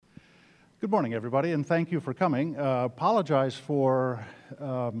Good morning, everybody, and thank you for coming. Apologize for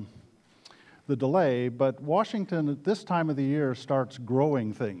the delay, but Washington at this time of the year starts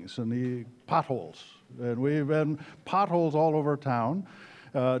growing things, and the potholes. And we've been potholes all over town.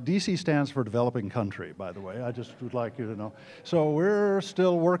 DC stands for developing country, by the way. I just would like you to know. So we're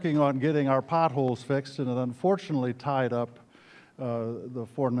still working on getting our potholes fixed, and it unfortunately tied up the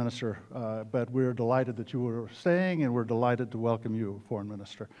foreign minister, but we're delighted that you were staying, and we're delighted to welcome you, foreign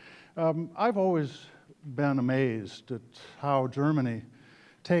minister. I've always been amazed at how Germany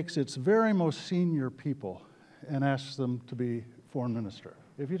takes its very most senior people and asks them to be foreign minister.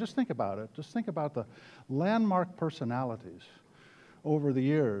 If you just think about it, just think about the landmark personalities over the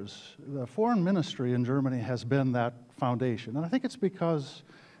years. The foreign ministry in Germany has been that foundation, and I think it's because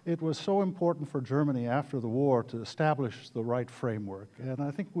it was so important for Germany after the war to establish the right framework, and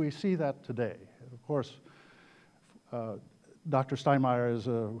I think we see that today. Of course, Dr. Steinmeier is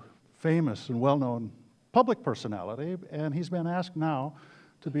a famous and well-known public personality, and he's been asked now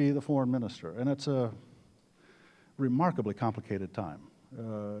to be the foreign minister, and it's a remarkably complicated time.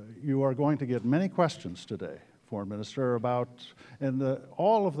 You are going to get many questions today, foreign minister, about, and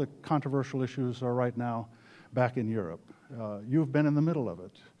all of the controversial issues are right now back in Europe. You've been in the middle of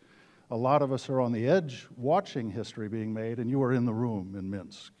it. A lot of us are on the edge watching history being made, and you were in the room in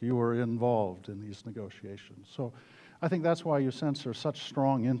Minsk. You were involved in these negotiations. So I think that's why you sense there's such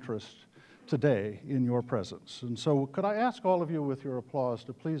strong interest today in your presence. And so could I ask all of you with your applause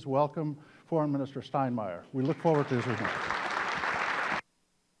to please welcome Foreign Minister Steinmeier. We look forward to his remarks.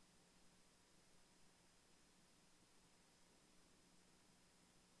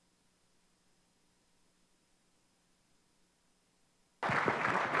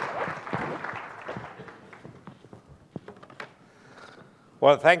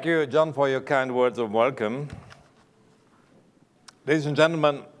 Well, thank you, John, for your kind words of welcome. Ladies and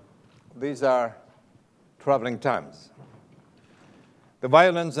gentlemen, these are troubling times. The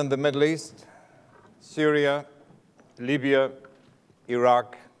violence in the Middle East, Syria, Libya,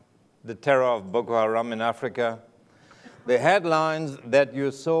 Iraq, the terror of Boko Haram in Africa, the headlines that you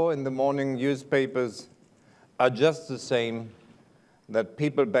saw in the morning newspapers are just the same that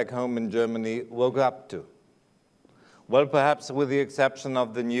people back home in Germany woke up to. Well, perhaps with the exception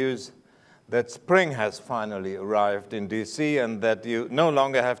of the news that spring has finally arrived in DC and that you no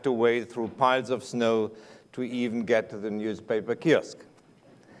longer have to wade through piles of snow to even get to the newspaper kiosk.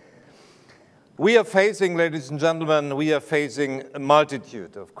 We are facing, ladies and gentlemen, a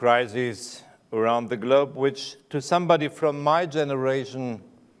multitude of crises around the globe, which to somebody from my generation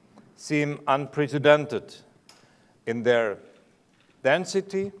seem unprecedented in their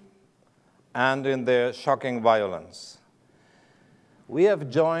density and in their shocking violence. We have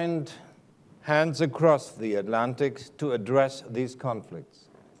joined hands across the Atlantic to address these conflicts.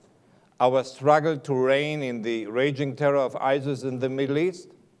 Our struggle to rein in the raging terror of ISIS in the Middle East,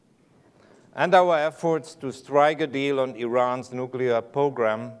 and our efforts to strike a deal on Iran's nuclear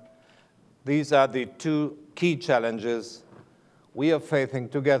program, these are the two key challenges we are facing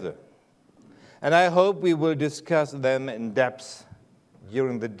together. And I hope we will discuss them in depth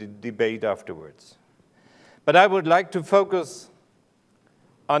during the debate afterwards. But I would like to focus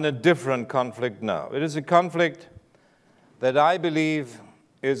on a different conflict now. It is a conflict that I believe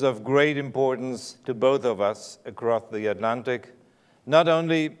is of great importance to both of us across the Atlantic, not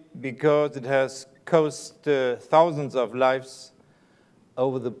only because it has cost thousands of lives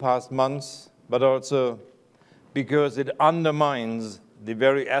over the past months, but also because it undermines the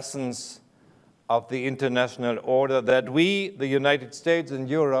very essence of the international order that we, the United States and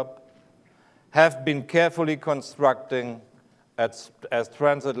Europe, have been carefully constructing as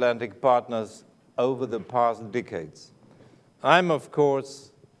transatlantic partners over the past decades. I'm, of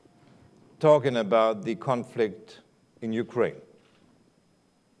course, talking about the conflict in Ukraine.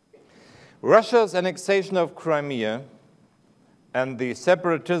 Russia's annexation of Crimea and the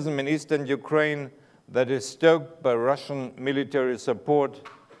separatism in eastern Ukraine that is stoked by Russian military support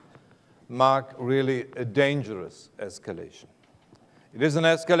mark really a dangerous escalation. It is an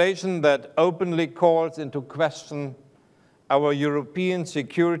escalation that openly calls into question our European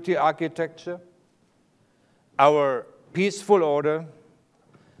security architecture, our peaceful order,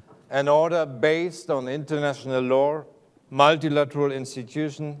 an order based on international law, multilateral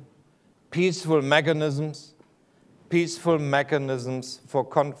institutions, peaceful mechanisms for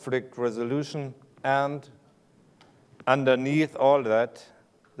conflict resolution, and underneath all that,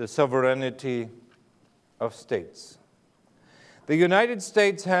 the sovereignty of states. The United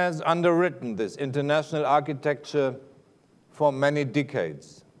States has underwritten this international architecture for many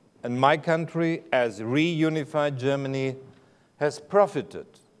decades, and my country, as reunified Germany, has profited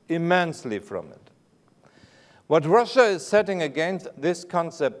immensely from it. What Russia is setting against this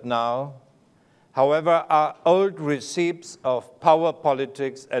concept now, however, are old recipes of power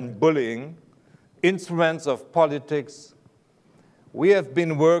politics and bullying, instruments of politics we have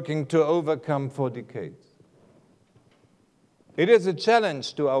been working to overcome for decades. It is a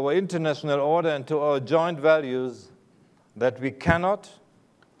challenge to our international order and to our joint values that we cannot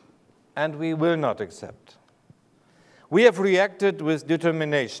and we will not accept. We have reacted with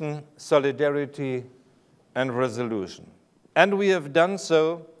determination, solidarity, and resolution. And we have done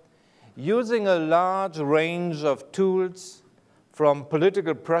so using a large range of tools, from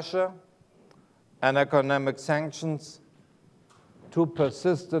political pressure and economic sanctions to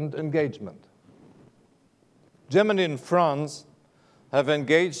persistent engagement. Germany and France have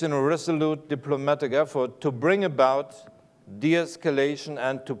engaged in a resolute diplomatic effort to bring about de-escalation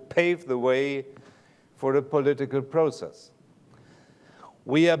and to pave the way for a political process.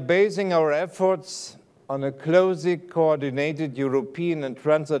 We are basing our efforts on a closely coordinated European and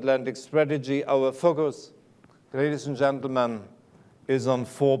transatlantic strategy. Our focus, ladies and gentlemen, is on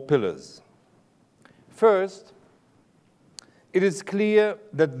 4 pillars. First, it is clear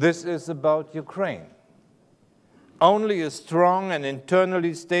that this is about Ukraine. Only a strong and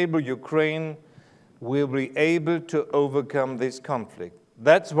internally stable Ukraine will be able to overcome this conflict.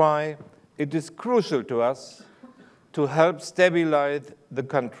 That's why it is crucial to us to help stabilize the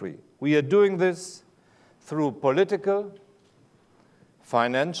country. We are doing this through political,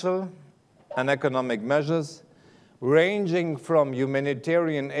 financial, and economic measures, ranging from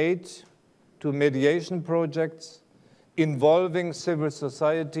humanitarian aid to mediation projects involving civil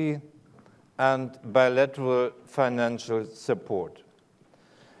society and bilateral financial support.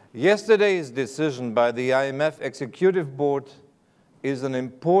 Yesterday's decision by the IMF Executive Board is an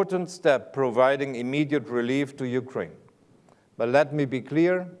important step providing immediate relief to Ukraine. But let me be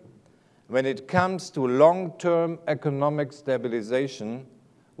clear, when it comes to long-term economic stabilization,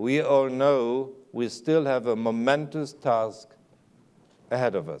 we all know we still have a momentous task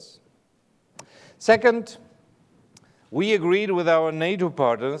ahead of us. Second, we agreed with our NATO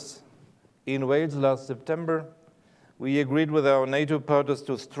partners in Wales last September. We agreed with our NATO partners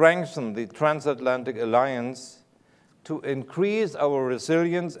to strengthen the transatlantic alliance, to increase our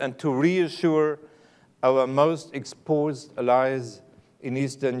resilience, and to reassure our most exposed allies in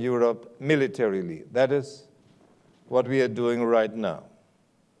Eastern Europe militarily. That is what we are doing right now.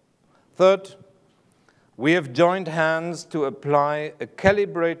 Third, we have joined hands to apply a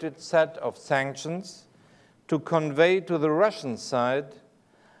calibrated set of sanctions to convey to the Russian side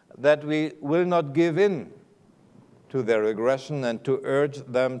that we will not give in to their aggression and to urge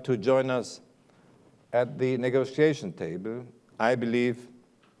them to join us at the negotiation table. I believe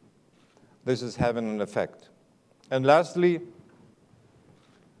this is having an effect. And lastly,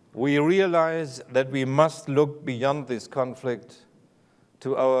 we realize that we must look beyond this conflict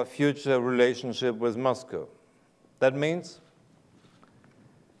to our future relationship with Moscow. That means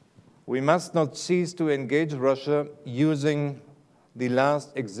we must not cease to engage Russia using the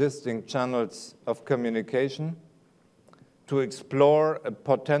last existing channels of communication to explore a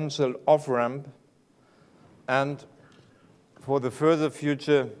potential off-ramp and for the further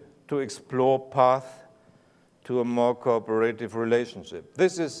future to explore path to a more cooperative relationship.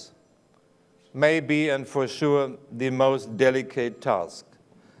 This is maybe and for sure the most delicate task.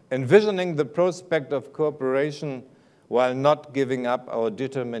 Envisioning the prospect of cooperation while not giving up our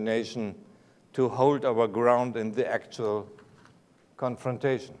determination to hold our ground in the actual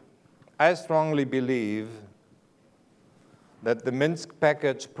confrontation. I strongly believe that the Minsk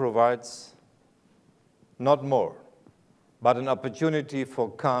package provides not more, but an opportunity for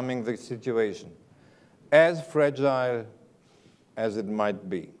calming the situation, as fragile as it might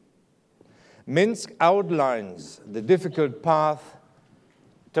be. Minsk outlines the difficult path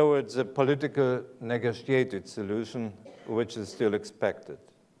towards a political negotiated solution, which is still expected.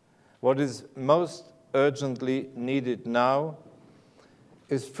 What is most urgently needed now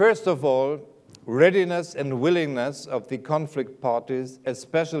is, first of all, readiness and willingness of the conflict parties,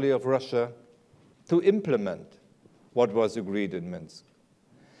 especially of Russia, to implement what was agreed in Minsk.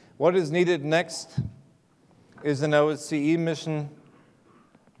 What is needed next is an OSCE mission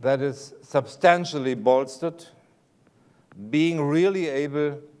that is substantially bolstered, being really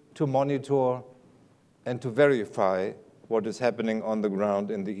able to monitor and to verify what is happening on the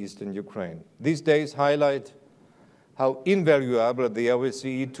ground in the eastern Ukraine. These days highlight how invaluable the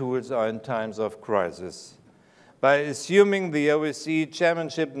OSCE tools are in times of crisis. By assuming the OSCE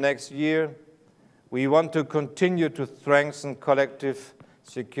chairmanship next year, we want to continue to strengthen collective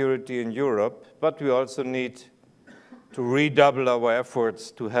security in Europe, but we also need to redouble our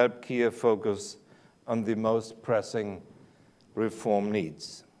efforts to help Kiev focus on the most pressing reform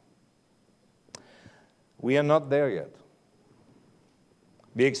needs. We are not there yet.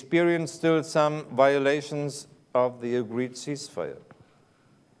 We experience still some violations of the agreed ceasefire,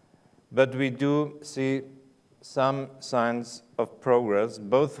 but we do see some signs of progress.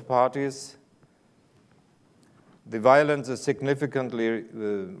 Both parties, the violence is significantly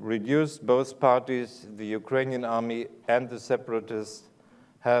reduced. Both parties, the Ukrainian army and the separatists,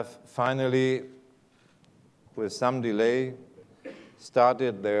 have finally, with some delay,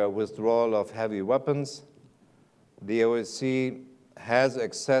 started their withdrawal of heavy weapons. The OSCE has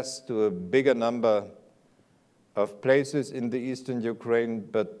access to a bigger number of places in the eastern Ukraine,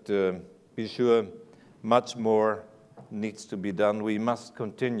 but be sure much more needs to be done. We must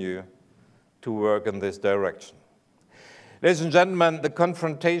continue to work in this direction. Ladies and gentlemen, the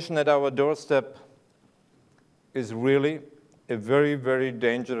confrontation at our doorstep is really a very, very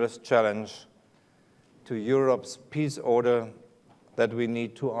dangerous challenge to Europe's peace order that we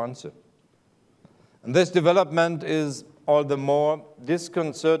need to answer. And this development is all the more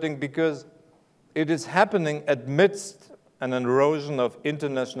disconcerting because it is happening amidst an erosion of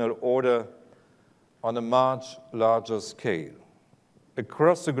international order on a much larger scale.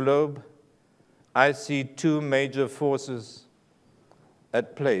 Across the globe, I see two major forces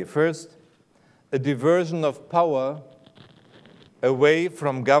at play. First, a diversion of power away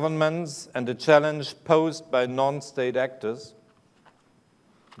from governments and a challenge posed by non-state actors.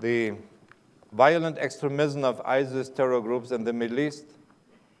 The violent extremism of ISIS terror groups in the Middle East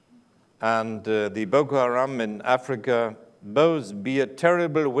and the Boko Haram in Africa both bear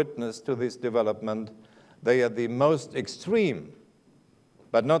terrible witness to this development. They are the most extreme,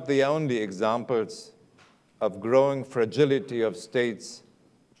 but not the only examples of growing fragility of states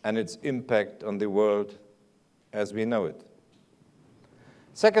and its impact on the world as we know it.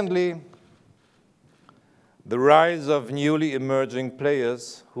 Secondly, the rise of newly emerging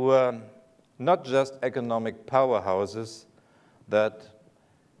players who are not just economic powerhouses that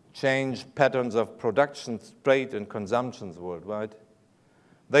change patterns of production, trade, and consumptions worldwide.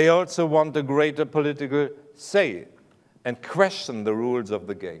 They also want a greater political say and question the rules of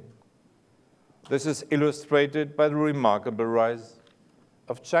the game. This is illustrated by the remarkable rise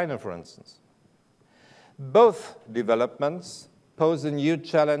of China, for instance. Both developments pose a new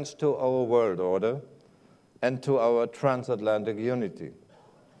challenge to our world order and to our transatlantic unity.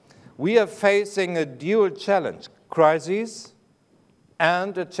 We are facing a dual challenge, crises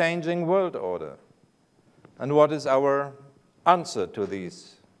and a changing world order. And what is our answer to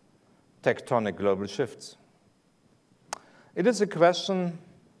these tectonic global shifts? It is a question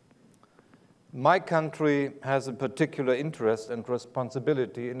my country has a particular interest and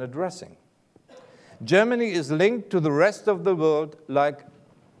responsibility in addressing. Germany is linked to the rest of the world like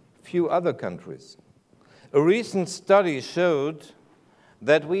few other countries. A recent study showed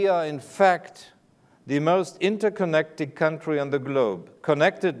that we are, in fact, the most interconnected country on the globe,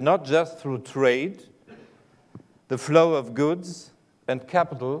 connected not just through trade, the flow of goods and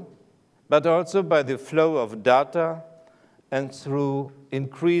capital, but also by the flow of data and through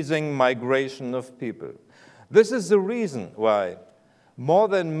increasing migration of people. This is the reason why, more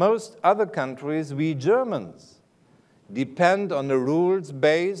than most other countries, we Germans depend on a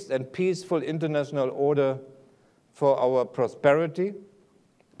rules-based and peaceful international order for our prosperity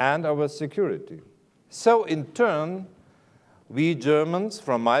and our security. So in turn, we Germans,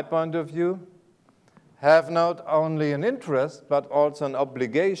 from my point of view, have not only an interest, but also an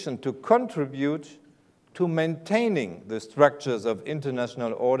obligation to contribute to maintaining the structures of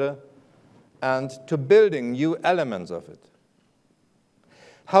international order and to building new elements of it.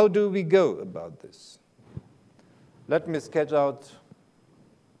 How do we go about this? Let me sketch out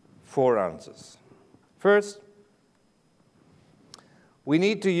 4 answers. First, we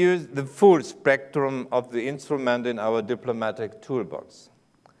need to use the full spectrum of the instrument in our diplomatic toolbox.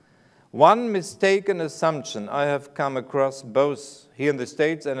 One mistaken assumption I have come across both here in the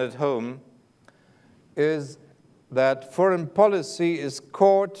States and at home is that foreign policy is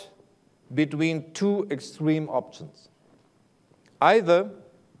caught between 2 extreme options. Either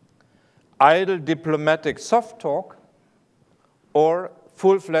idle diplomatic soft talk or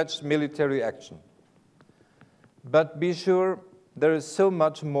full-fledged military action. But be sure there is so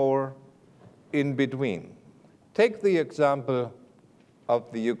much more in between. Take the example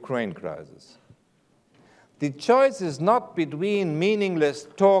of the Ukraine crisis. The choice is not between meaningless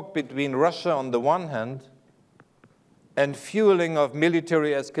talk between Russia on the one hand and fueling of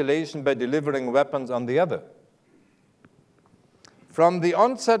military escalation by delivering weapons on the other. From the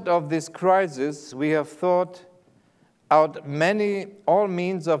onset of this crisis, we have thought out all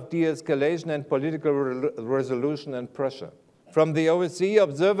means of de-escalation and political resolution and pressure, from the OSCE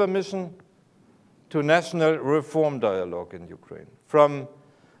observer mission to national reform dialogue in Ukraine, from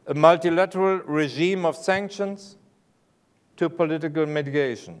a multilateral regime of sanctions to political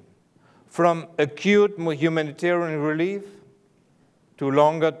mediation, from acute humanitarian relief to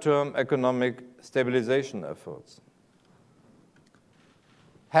longer-term economic stabilization efforts.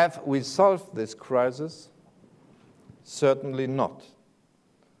 Have we solved this crisis? Certainly not.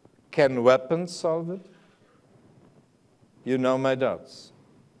 Can weapons solve it? You know my doubts.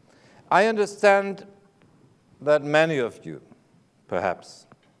 I understand that many of you, perhaps,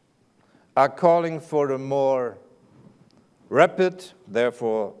 are calling for a more rapid,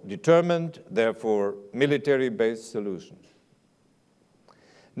 therefore determined, therefore military-based solution.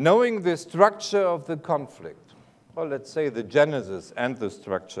 Knowing the structure of the conflict, or let's say the genesis and the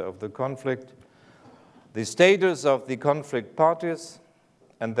structure of the conflict, the status of the conflict parties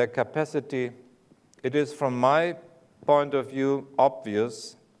and their capacity, it is from my point of view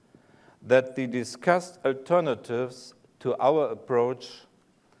obvious that the discussed alternatives to our approach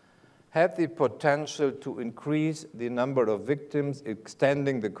have the potential to increase the number of victims,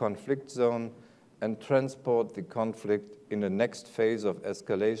 extending the conflict zone, and transport the conflict in the next phase of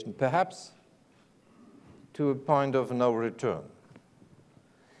escalation, perhaps to a point of no return.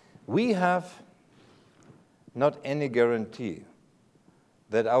 We have not any guarantee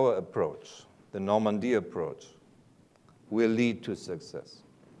that our approach, the Normandy approach, will lead to success.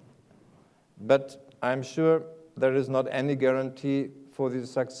 But I'm sure there is not any guarantee for the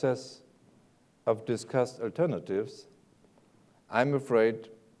success of discussed alternatives. I'm afraid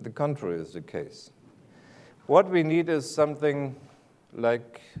the contrary is the case. What we need is something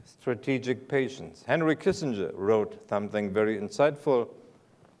like strategic patience. Henry Kissinger wrote something very insightful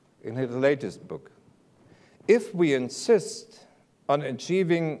in his latest book. If we insist on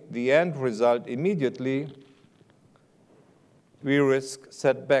achieving the end result immediately, we risk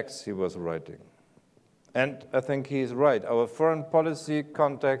setbacks, he was writing. And I think he is right. Our foreign policy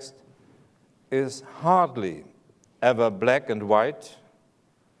context is hardly ever black and white,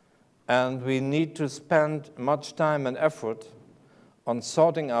 and we need to spend much time and effort on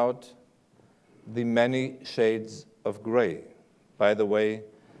sorting out the many shades of gray. By the way,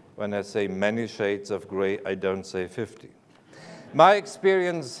 when I say many shades of gray, I don't say 50. My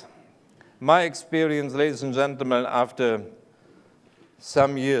experience, ladies and gentlemen, after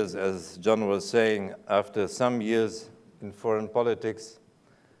some years, as John was saying, after some years in foreign politics,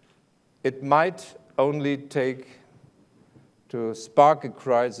 it might only take to spark a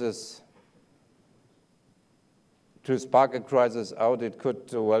crisis out, it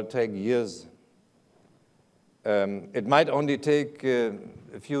could well take years. It might only take a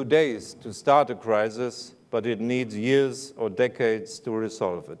few days to start a crisis, but it needs years or decades to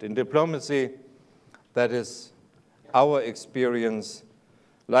resolve it. In diplomacy, that is our experience.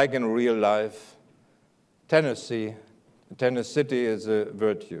 Like in real life, tenacity is a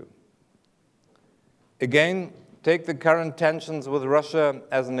virtue. Again, take the current tensions with Russia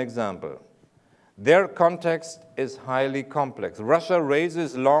as an example. Their context is highly complex. Russia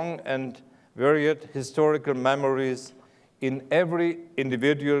raises long and varied historical memories in every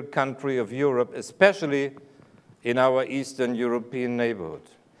individual country of Europe, especially in our Eastern European neighborhood.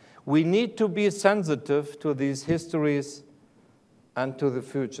 We need to be sensitive to these histories and to the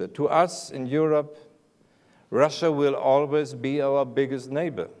future. To us in Europe, Russia will always be our biggest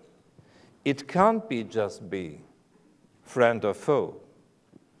neighbor. It can't just be friend or foe.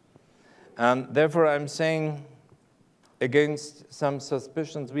 And therefore, I'm saying, against some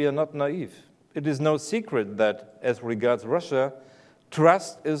suspicions, we are not naive. It is no secret that, as regards Russia,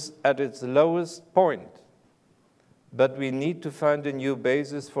 trust is at its lowest point. But we need to find a new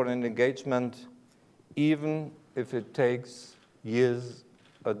basis for an engagement, even if it takes years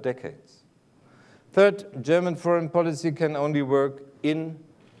or decades. Third, German foreign policy can only work in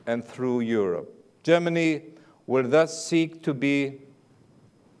and through Europe. Germany will thus seek to be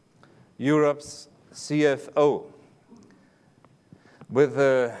Europe's CFO with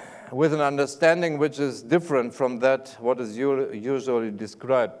an understanding which is different from that what is usually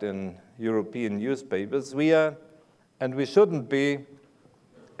described in European newspapers. We are, and we shouldn't be,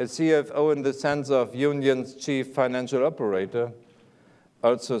 a CFO in the sense of union's chief financial operator.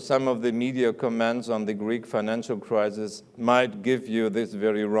 Also, some of the media comments on the Greek financial crisis might give you this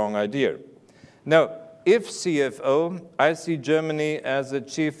very wrong idea. Now, if CFO, I see Germany as a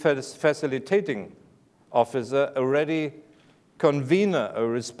chief facilitating officer, a ready convener, a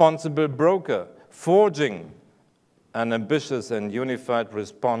responsible broker, forging an ambitious and unified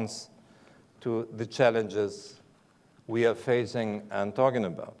response to the challenges we are facing and talking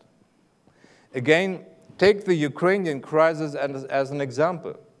about. Again, take the Ukrainian crisis as an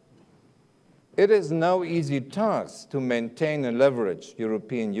example. It is no easy task to maintain and leverage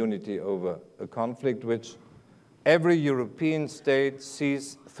European unity over a conflict which every European state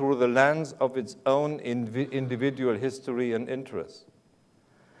sees through the lens of its own individual history and interests.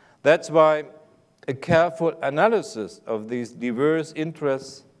 That's why a careful analysis of these diverse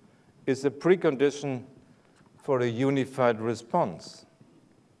interests is a precondition for a unified response.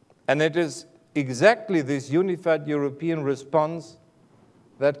 And it is exactly this unified European response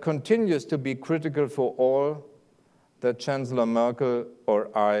that continues to be critical for all that Chancellor Merkel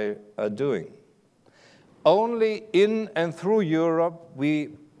or I are doing. Only in and through Europe we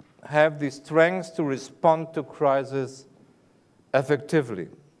have the strength to respond to crisis effectively.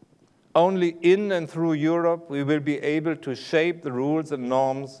 Only in and through Europe we will be able to shape the rules and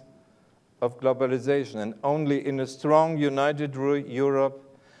norms of globalization. And only in a strong, united Europe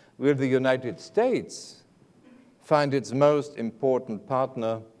will the United States find its most important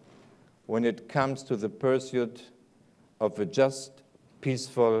partner when it comes to the pursuit of a just,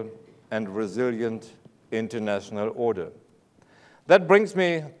 peaceful, and resilient international order. That brings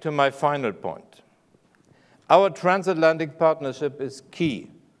me to my final point. Our transatlantic partnership is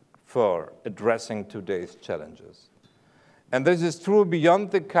key for addressing today's challenges. And this is true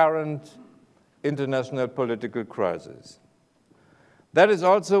beyond the current international political crisis. That is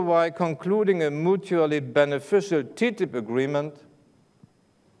also why concluding a mutually beneficial TTIP agreement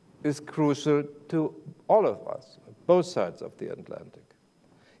is crucial to all of us, both sides of the Atlantic.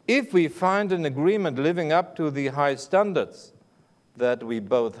 If we find an agreement living up to the high standards that we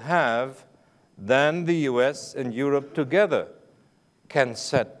both have, then the US and Europe together can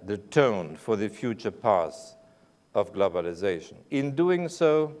set the tone for the future path of globalization. In doing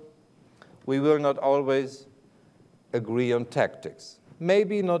so, we will not always agree on tactics,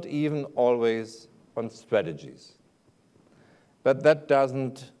 maybe not even always on strategies. But that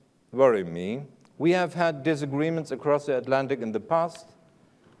doesn't worry me. We have had disagreements across the Atlantic in the past,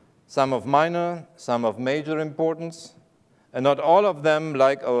 some of minor, some of major importance, and not all of them,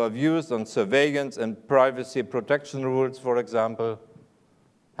 like our views on surveillance and privacy protection rules, for example,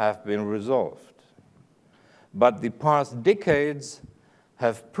 have been resolved. But the past decades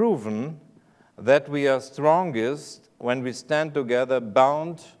have proven that we are strongest when we stand together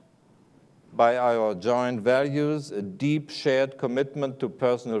bound by our joint values, a deep shared commitment to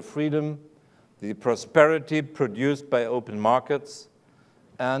personal freedom, the prosperity produced by open markets,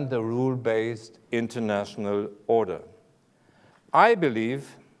 and a rule-based international order. I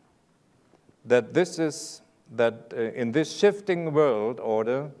believe that in this shifting world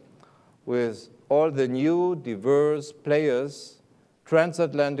order, with all the new, diverse players,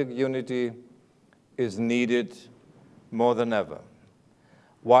 transatlantic unity is needed more than ever.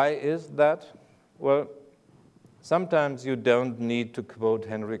 Why is that? Well, sometimes you don't need to quote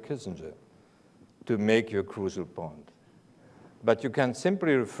Henry Kissinger to make your crucial point. But you can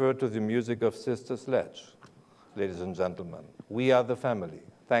simply refer to the music of Sister Sledge, ladies and gentlemen. We are the family.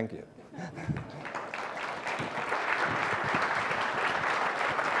 Thank you.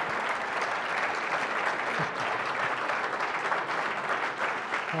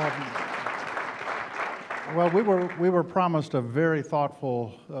 Well, we were promised a very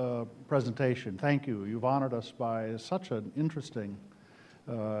thoughtful presentation. Thank you. You've honored us by such an interesting,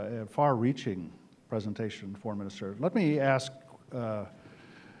 far-reaching presentation, Foreign Minister. Let me ask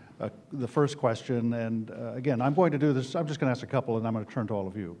the first question, and again, I'm going to do this. I'm just going to ask a couple, and I'm going to turn to all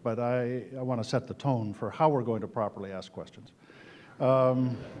of you. But I want to set the tone for how we're going to properly ask questions. We're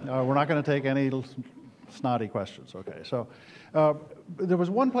not going to take any snotty questions. Okay. So there was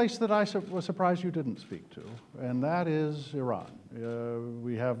one place that I was surprised you didn't speak to, and that is Iran.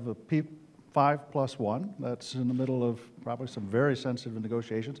 We have the P5+1. That's in the middle of probably some very sensitive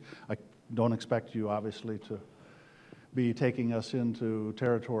negotiations. I don't expect you, obviously, to be taking us into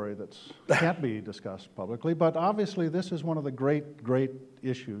territory that can't be discussed publicly, but obviously this is one of the great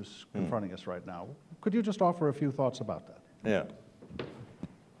issues confronting us right now. Could you just offer a few thoughts about that? Yeah.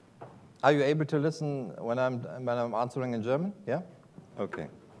 Are you able to listen when I'm answering in German? Yeah? Okay.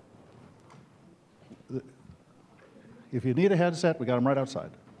 If you need a headset, we got them right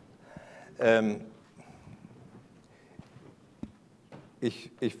outside.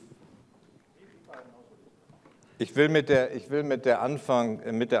 Ich will mit der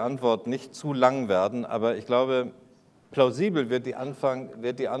Antwort nicht zu lang werden, aber ich glaube, plausibel wird die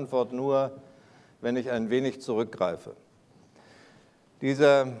Antwort nur, wenn ich ein wenig zurückgreife.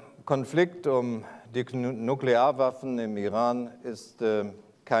 Dieser Konflikt um die Nuklearwaffen im Iran ist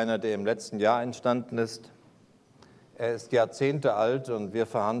keiner, der im letzten Jahr entstanden ist. Er ist Jahrzehnte alt und wir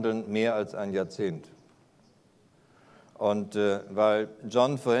verhandeln mehr als ein Jahrzehnt. Und weil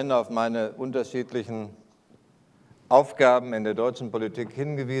John vorhin auf meine unterschiedlichen Aufgaben in der deutschen Politik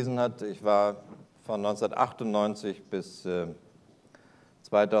hingewiesen hat, ich war von 1998 bis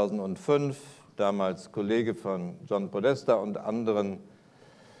 2005 damals Kollege von John Podesta und anderen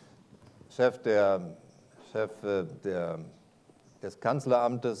Chef des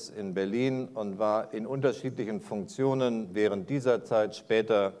Kanzleramtes in Berlin und war in unterschiedlichen Funktionen während dieser Zeit,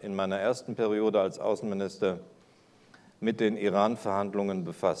 später in meiner ersten Periode als Außenminister, mit den Iran-Verhandlungen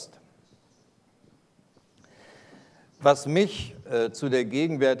befasst. Was mich zu der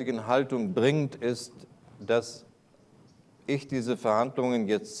gegenwärtigen Haltung bringt, ist, dass ich diese Verhandlungen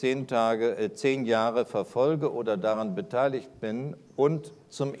jetzt 10 Jahre verfolge oder daran beteiligt bin und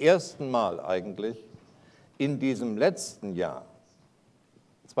zum ersten Mal eigentlich in diesem letzten Jahr,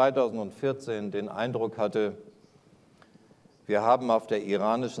 2014, den Eindruck hatte, wir haben auf der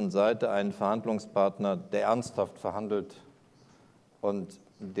iranischen Seite einen Verhandlungspartner, der ernsthaft verhandelt und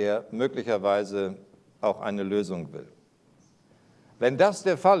der möglicherweise auch eine Lösung will. Wenn das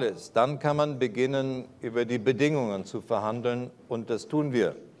der Fall ist, dann kann man beginnen, über die Bedingungen zu verhandeln. Und das tun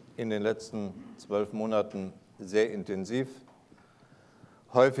wir in den letzten 12 Monaten sehr intensiv,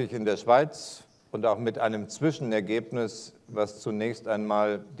 häufig in der Schweiz und auch mit einem Zwischenergebnis, was zunächst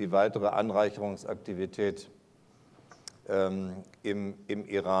einmal die weitere Anreicherungsaktivität im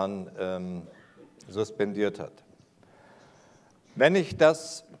Iran suspendiert hat. Wenn ich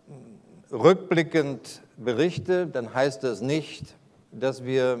das rückblickend berichte, dann heißt das nicht, dass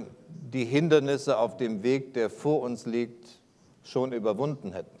wir die Hindernisse auf dem Weg, der vor uns liegt, schon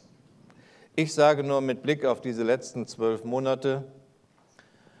überwunden hätten. Ich sage nur mit Blick auf diese letzten 12 Monate,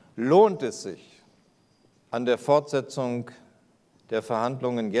 lohnt es sich, an der Fortsetzung der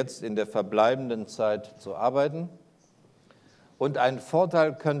Verhandlungen jetzt in der verbleibenden Zeit zu arbeiten. Und ein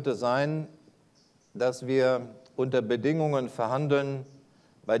Vorteil könnte sein, dass wir unter Bedingungen verhandeln,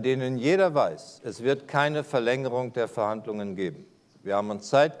 bei denen jeder weiß, es wird keine Verlängerung der Verhandlungen geben. Wir haben uns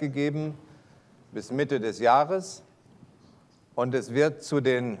Zeit gegeben bis Mitte des Jahres und es wird zu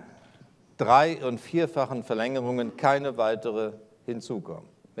den 3- und 4-fachen Verlängerungen keine weitere hinzukommen.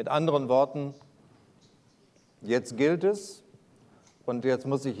 Mit anderen Worten, jetzt gilt es und jetzt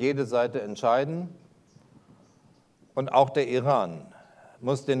muss sich jede Seite entscheiden und auch der Iran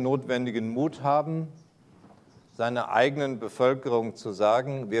muss den notwendigen Mut haben, seiner eigenen Bevölkerung zu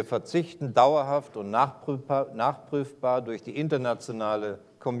sagen, wir verzichten dauerhaft und nachprüfbar durch die internationale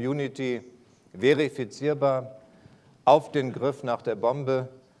Community, verifizierbar auf den Griff nach der Bombe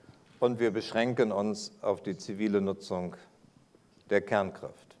und wir beschränken uns auf die zivile Nutzung der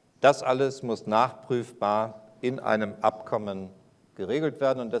Kernkraft. Das alles muss nachprüfbar in einem Abkommen geregelt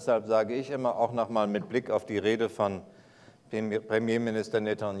werden und deshalb sage ich immer, auch nochmal mit Blick auf die Rede von Premierminister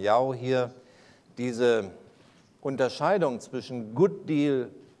Netanyahu hier, diese Unterscheidung zwischen Good Deal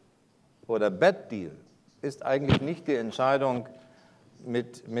oder Bad Deal ist eigentlich nicht die Entscheidung,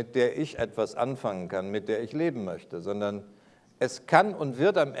 mit der ich etwas anfangen kann, mit der ich leben möchte, sondern es kann und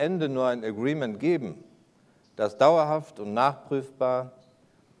wird am Ende nur ein Agreement geben, das dauerhaft und nachprüfbar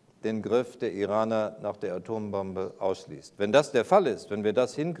den Griff der Iraner nach der Atombombe ausschließt. Wenn das der Fall ist, wenn wir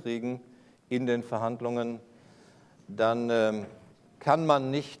das hinkriegen in den Verhandlungen, dann kann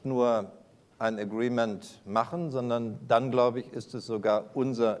man nicht nur ein Agreement machen, sondern dann, glaube ich, ist es sogar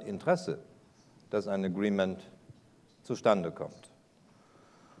unser Interesse, dass ein Agreement zustande kommt.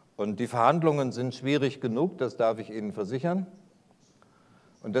 Und die Verhandlungen sind schwierig genug, das darf ich Ihnen versichern.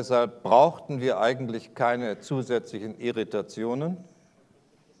 Und deshalb brauchten wir eigentlich keine zusätzlichen Irritationen.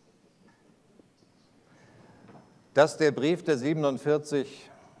 Dass der Brief der 47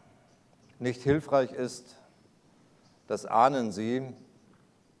 nicht hilfreich ist, das ahnen Sie.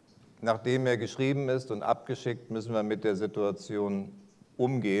 Nachdem er geschrieben ist und abgeschickt, müssen wir mit der Situation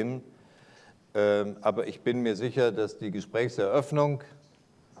umgehen. Aber ich bin mir sicher, dass die Gesprächseröffnung,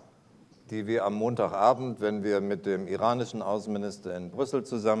 die wir am Montagabend, wenn wir mit dem iranischen Außenminister in Brüssel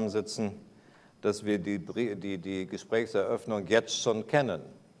zusammensitzen, dass wir die Gesprächseröffnung jetzt schon kennen.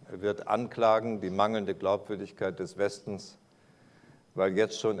 Er wird anklagen die mangelnde Glaubwürdigkeit des Westens, weil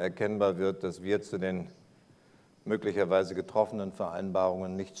jetzt schon erkennbar wird, dass wir zu den möglicherweise getroffenen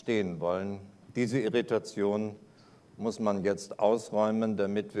Vereinbarungen nicht stehen wollen. Diese Irritation muss man jetzt ausräumen,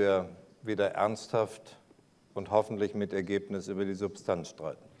 damit wir wieder ernsthaft und hoffentlich mit Ergebnis über die Substanz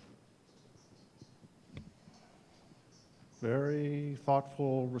streiten. Very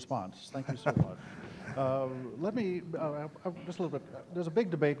thoughtful response. Thank you so much. Let me, just a little bit, there's a big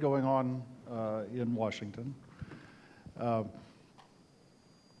debate going on in Washington.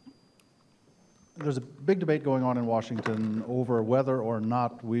 there's a big debate going on in Washington over whether or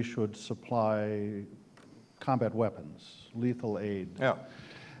not we should supply combat weapons, lethal aid. Yeah.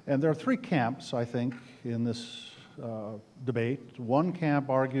 And there are three camps, I think, in this debate. One camp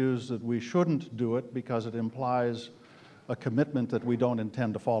argues that we shouldn't do it because it implies a commitment that we don't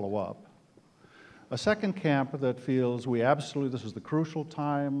intend to follow up. A second camp that feels this is the crucial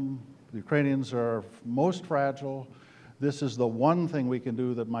time, the Ukrainians are most fragile, this is the one thing we can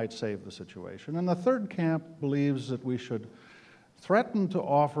do that might save the situation. And the third camp believes that we should threaten to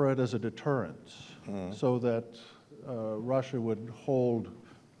offer it as a deterrent so that Russia would hold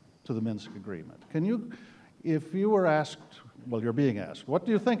to the Minsk agreement. Can you, if you were asked, well, you're being asked, what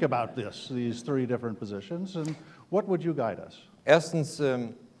do you think about these three different positions, and what would you guide us? Erstens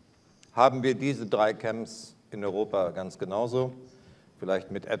haben wir diese drei Camps in Europa ganz genauso, vielleicht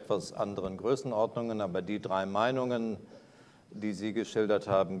mit etwas anderen Größenordnungen, aber die drei Meinungen, die Sie geschildert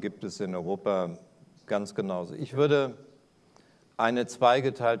haben, gibt es in Europa ganz genauso. Ich würde eine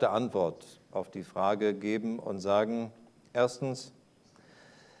zweigeteilte Antwort auf die Frage geben und sagen, erstens,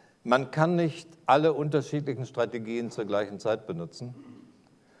 man kann nicht alle unterschiedlichen Strategien zur gleichen Zeit benutzen.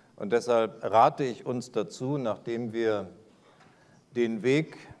 Und deshalb rate ich uns dazu, nachdem wir den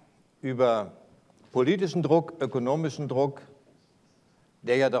Weg über politischen Druck, ökonomischen Druck,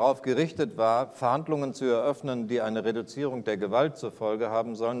 der ja darauf gerichtet war, Verhandlungen zu eröffnen, die eine Reduzierung der Gewalt zur Folge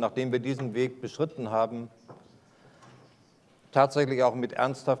haben sollen, nachdem wir diesen Weg beschritten haben, tatsächlich auch mit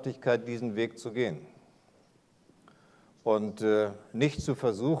Ernsthaftigkeit diesen Weg zu gehen. Und nicht zu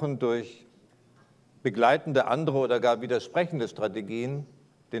versuchen, durch begleitende andere oder gar widersprechende Strategien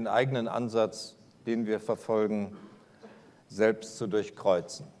den eigenen Ansatz, den wir verfolgen, selbst zu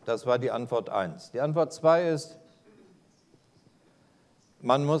durchkreuzen. Das war die Antwort 1. Die Antwort 2 ist,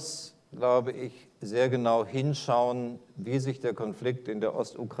 man muss, glaube ich, sehr genau hinschauen, wie sich der Konflikt in der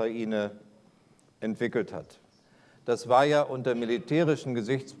Ostukraine entwickelt hat. Das war ja unter militärischen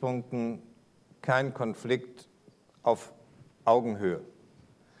Gesichtspunkten kein Konflikt auf Augenhöhe,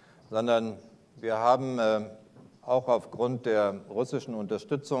 sondern wir haben auch aufgrund der russischen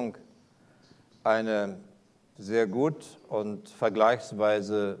Unterstützung eine sehr gut und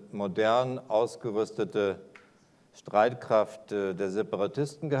vergleichsweise modern ausgerüstete Streitkraft der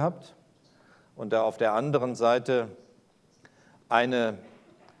Separatisten gehabt und da auf der anderen Seite eine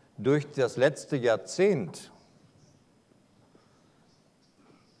durch das letzte Jahrzehnt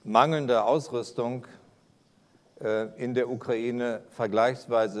mangelnde Ausrüstung in der Ukraine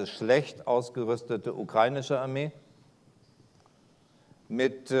vergleichsweise schlecht ausgerüstete ukrainische Armee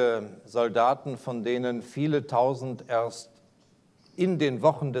mit Soldaten, von denen viele tausend erst in den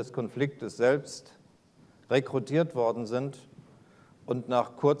Wochen des Konfliktes selbst rekrutiert worden sind und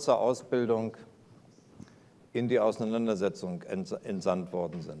nach kurzer Ausbildung in die Auseinandersetzung entsandt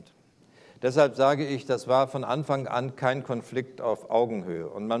worden sind. Deshalb sage ich, das war von Anfang an kein Konflikt auf Augenhöhe.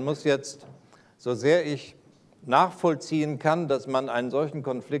 Und man muss jetzt, so sehr ich nachvollziehen kann, dass man einen solchen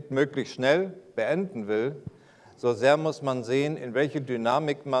Konflikt möglichst schnell beenden will, so sehr muss man sehen, in welche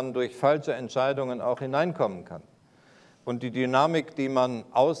Dynamik man durch falsche Entscheidungen auch hineinkommen kann. Und die Dynamik, die man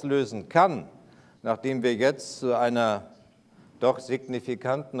auslösen kann, nachdem wir jetzt zu einer doch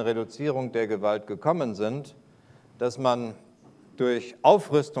signifikanten Reduzierung der Gewalt gekommen sind, dass man durch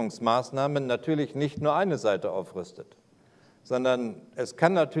Aufrüstungsmaßnahmen natürlich nicht nur eine Seite aufrüstet, sondern es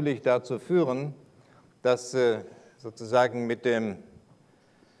kann natürlich dazu führen, dass sozusagen mit der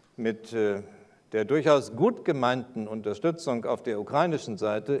durchaus gut gemeinten Unterstützung auf der ukrainischen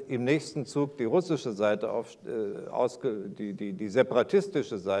Seite im nächsten Zug die russische Seite, die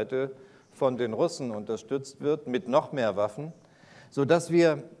separatistische Seite von den Russen unterstützt wird mit noch mehr Waffen, sodass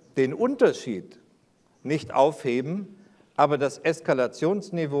wir den Unterschied nicht aufheben, aber das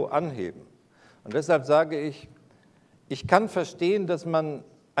Eskalationsniveau anheben. Und deshalb sage ich, ich kann verstehen, dass man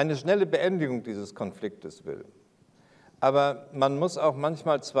eine schnelle Beendigung dieses Konfliktes will. Aber man muss auch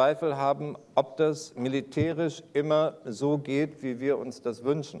manchmal Zweifel haben, ob das militärisch immer so geht, wie wir uns das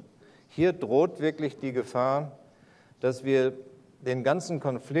wünschen. Hier droht wirklich die Gefahr, dass wir den ganzen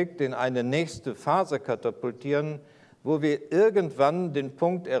Konflikt in eine nächste Phase katapultieren, wo wir irgendwann den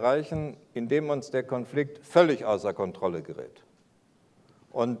Punkt erreichen, in dem uns der Konflikt völlig außer Kontrolle gerät.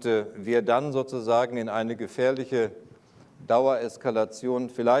 Und wir dann sozusagen in eine gefährliche Dauereskalation,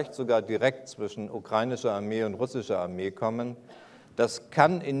 vielleicht sogar direkt zwischen ukrainischer Armee und russischer Armee kommen. Das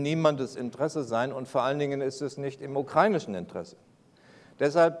kann in niemandes Interesse sein und vor allen Dingen ist es nicht im ukrainischen Interesse.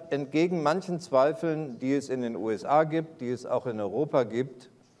 Deshalb entgegen manchen Zweifeln, die es in den USA gibt, die es auch in Europa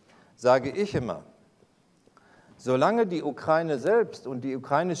gibt, sage ich immer, solange die Ukraine selbst und die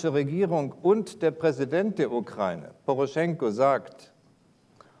ukrainische Regierung und der Präsident der Ukraine, Poroschenko, sagt,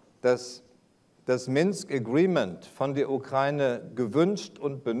 dass das Minsk Agreement von der Ukraine gewünscht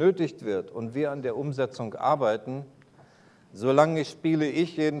und benötigt wird und wir an der Umsetzung arbeiten, solange spiele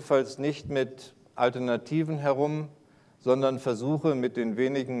ich jedenfalls nicht mit Alternativen herum, sondern versuche mit den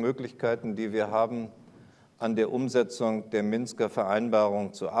wenigen Möglichkeiten, die wir haben, an der Umsetzung der Minsker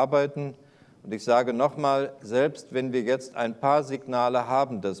Vereinbarung zu arbeiten. Und ich sage nochmal, selbst wenn wir jetzt ein paar Signale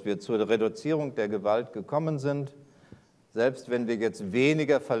haben, dass wir zur Reduzierung der Gewalt gekommen sind, selbst wenn wir jetzt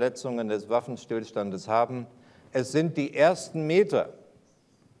weniger Verletzungen des Waffenstillstandes haben, es sind die ersten Meter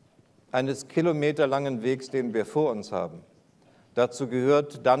eines kilometerlangen Wegs, den wir vor uns haben. Dazu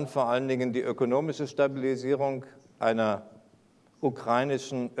gehört dann vor allen Dingen die ökonomische Stabilisierung einer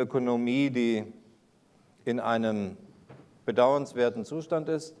ukrainischen Ökonomie, die in einem bedauernswerten Zustand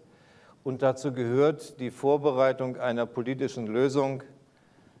ist. Und dazu gehört die Vorbereitung einer politischen Lösung,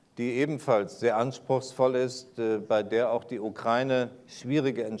 die ebenfalls sehr anspruchsvoll ist, bei der auch die Ukraine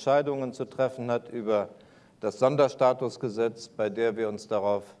schwierige Entscheidungen zu treffen hat über das Sonderstatusgesetz, bei der wir uns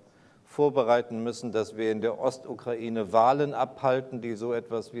darauf vorbereiten müssen, dass wir in der Ostukraine Wahlen abhalten, die so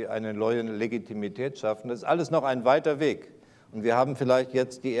etwas wie eine neue Legitimität schaffen. Das ist alles noch ein weiter Weg. Und wir haben vielleicht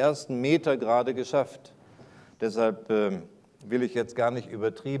jetzt die ersten Meter gerade geschafft. Deshalb will ich jetzt gar nicht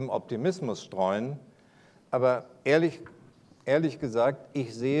übertrieben Optimismus streuen. Aber ehrlich gesagt,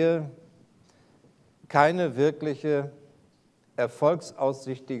 ich sehe keine wirkliche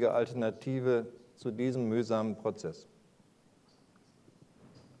erfolgsaussichtige Alternative zu diesem mühsamen Prozess.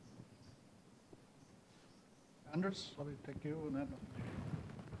 Anders, let me take you and then.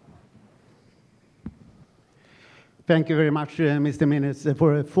 Thank you very much, Mr. Minister,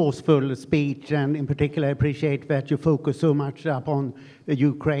 for a forceful speech, and in particular, I appreciate that you focus so much upon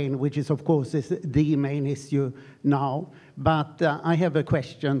Ukraine, which is, of course, is the main issue now. But I have a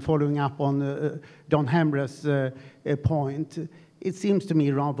question following up on Don Hamre's point. It seems to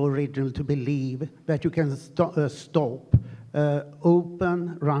me rather original to believe that you can stop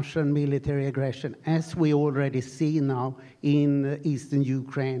open Russian military aggression, as we already see now in eastern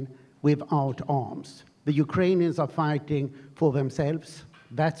Ukraine, without arms. The Ukrainians are fighting for themselves.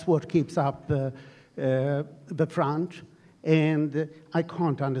 That's what keeps up the front. And I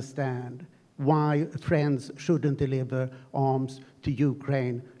can't understand why friends shouldn't deliver arms to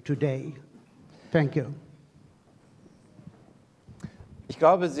Ukraine today. Thank you. Ich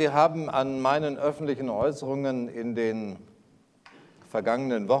glaube, Sie haben an meinen öffentlichen Äußerungen in den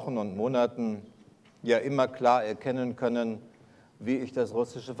vergangenen Wochen und Monaten ja immer klar erkennen können, wie ich das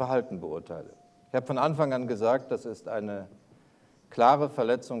russische Verhalten beurteile. Ich habe von Anfang an gesagt, das ist eine klare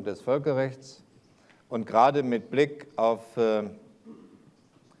Verletzung des Völkerrechts und gerade mit Blick auf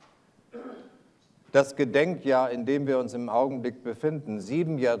das Gedenkjahr, in dem wir uns im Augenblick befinden,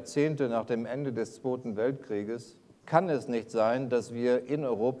 7 Jahrzehnte nach dem Ende des Zweiten Weltkrieges, kann es nicht sein, dass wir in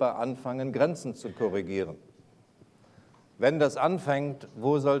Europa anfangen, Grenzen zu korrigieren. Wenn das anfängt,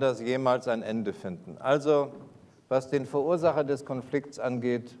 wo soll das jemals ein Ende finden? Also, was den Verursacher des Konflikts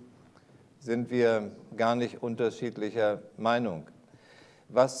angeht, sind wir gar nicht unterschiedlicher Meinung.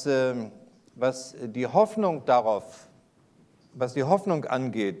 Was die Hoffnung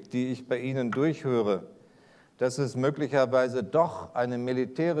angeht, die ich bei Ihnen durchhöre, dass es möglicherweise doch eine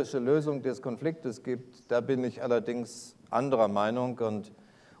militärische Lösung des Konfliktes gibt, da bin ich allerdings anderer Meinung. Und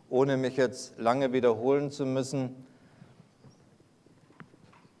ohne mich jetzt lange wiederholen zu müssen,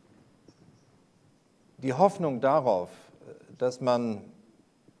 die Hoffnung darauf, dass man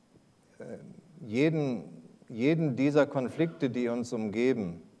jeden dieser Konflikte, die uns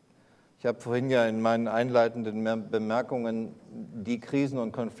umgeben, ich habe vorhin ja in meinen einleitenden Bemerkungen die Krisen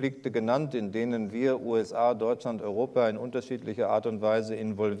und Konflikte genannt, in denen wir, USA, Deutschland, Europa, in unterschiedlicher Art und Weise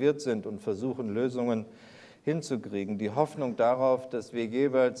involviert sind und versuchen, Lösungen hinzukriegen. Die Hoffnung darauf, dass wir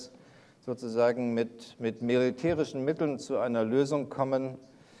jeweils sozusagen mit militärischen Mitteln zu einer Lösung kommen,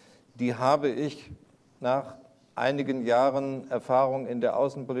 die habe ich nach einigen Jahren Erfahrung in der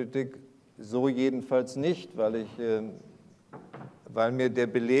Außenpolitik so jedenfalls nicht, weil mir der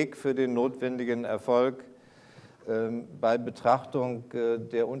Beleg für den notwendigen Erfolg bei Betrachtung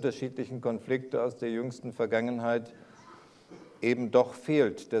der unterschiedlichen Konflikte aus der jüngsten Vergangenheit eben doch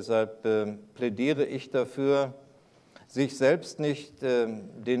fehlt. Deshalb plädiere ich dafür, sich selbst nicht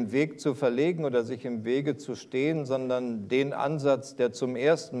den Weg zu verlegen oder sich im Wege zu stehen, sondern den Ansatz, der zum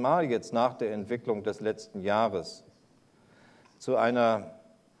ersten Mal jetzt nach der Entwicklung des letzten Jahres zu einer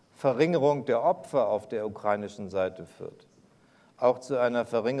Verringerung der Opfer auf der ukrainischen Seite führt, auch zu einer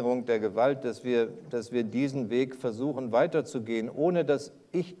Verringerung der Gewalt, dass wir diesen Weg versuchen weiterzugehen, ohne dass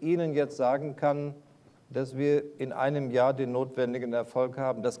ich Ihnen jetzt sagen kann, dass wir in einem Jahr den notwendigen Erfolg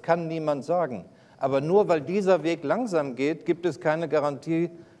haben. Das kann niemand sagen. Aber nur weil dieser Weg langsam geht, gibt es keine Garantie,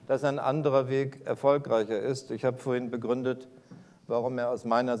 dass ein anderer Weg erfolgreicher ist. Ich habe vorhin begründet, warum er aus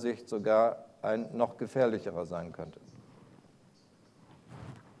meiner Sicht sogar ein noch gefährlicherer sein könnte.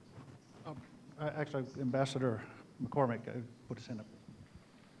 Actually, Ambassador McCormick put his hand up.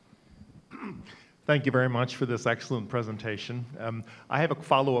 Thank you very much for this excellent presentation. I have a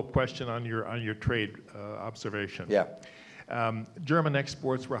follow-up question on your trade observation. Yeah. German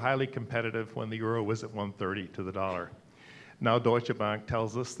exports were highly competitive when the euro was at 130 to the dollar. Now Deutsche Bank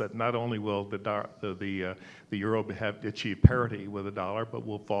tells us that not only will the euro achieve parity with the dollar, but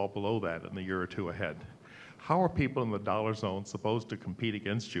will fall below that in the year or two ahead. How are people in the dollar zone supposed to compete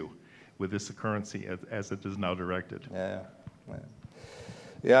against you with this currency as it is now directed?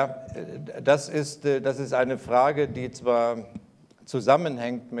 Ja, das ist eine Frage, die zwar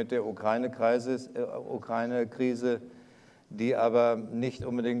zusammenhängt mit der Ukraine-Krise, die aber nicht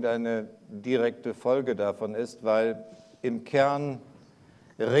unbedingt eine direkte Folge davon ist, weil im Kern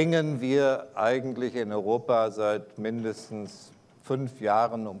ringen wir eigentlich in Europa seit mindestens 5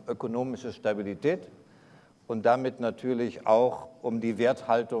 Jahren um ökonomische Stabilität und damit natürlich auch um die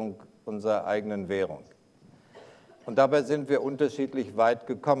Werthaltung unserer eigenen Währung. Und dabei sind wir unterschiedlich weit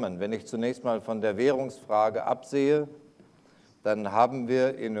gekommen. Wenn ich zunächst mal von der Währungsfrage absehe, dann haben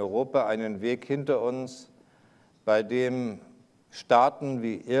wir in Europa einen Weg hinter uns, bei dem Staaten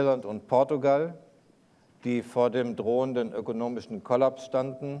wie Irland und Portugal, die vor dem drohenden ökonomischen Kollaps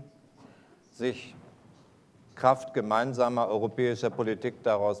standen, sich kraft gemeinsamer europäischer Politik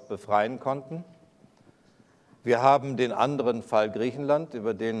daraus befreien konnten. Wir haben den anderen Fall Griechenland,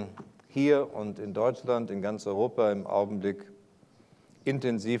 über den hier und in Deutschland, in ganz Europa im Augenblick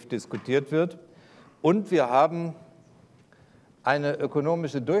intensiv diskutiert wird. Und wir haben eine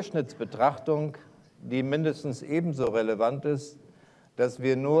ökonomische Durchschnittsbetrachtung, die mindestens ebenso relevant ist, dass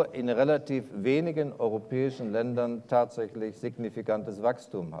wir nur in relativ wenigen europäischen Ländern tatsächlich signifikantes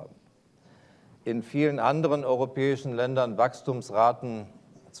Wachstum haben. In vielen anderen europäischen Ländern Wachstumsraten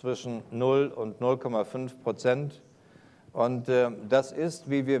zwischen 0 und 0,5%. Und das ist,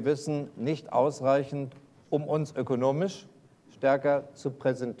 wie wir wissen, nicht ausreichend, um uns ökonomisch stärker zu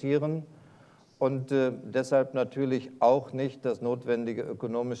präsentieren und deshalb natürlich auch nicht das notwendige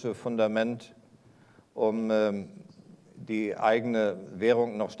ökonomische Fundament, um die eigene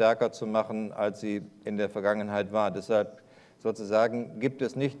Währung noch stärker zu machen, als sie in der Vergangenheit war. Deshalb sozusagen gibt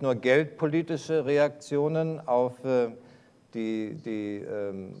es nicht nur geldpolitische Reaktionen auf die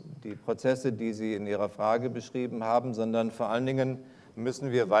Prozesse, die Sie in Ihrer Frage beschrieben haben, sondern vor allen Dingen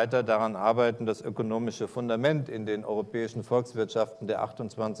müssen wir weiter daran arbeiten, das ökonomische Fundament in den europäischen Volkswirtschaften der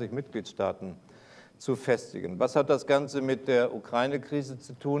 28 Mitgliedstaaten zu festigen. Was hat das Ganze mit der Ukraine-Krise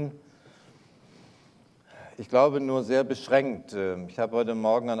zu tun? Ich glaube nur sehr beschränkt. Ich habe heute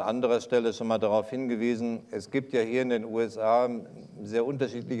Morgen an anderer Stelle schon mal darauf hingewiesen, es gibt ja hier in den USA sehr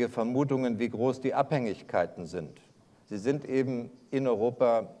unterschiedliche Vermutungen, wie groß die Abhängigkeiten sind. Sie sind eben in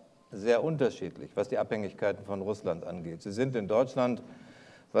Europa sehr unterschiedlich, was die Abhängigkeiten von Russland angeht. Sie sind in Deutschland,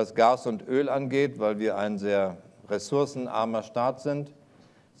 was Gas und Öl angeht, weil wir ein sehr ressourcenarmer Staat sind.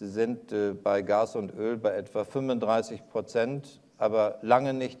 Sie sind bei Gas und Öl bei etwa 35%, aber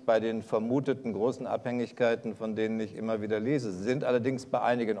lange nicht bei den vermuteten großen Abhängigkeiten, von denen ich immer wieder lese. Sie sind allerdings bei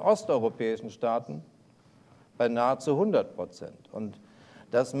einigen osteuropäischen Staaten bei nahezu 100%. Und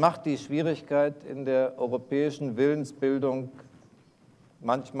das macht die Schwierigkeit in der europäischen Willensbildung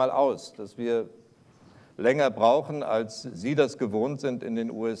manchmal aus, dass wir länger brauchen, als Sie das gewohnt sind in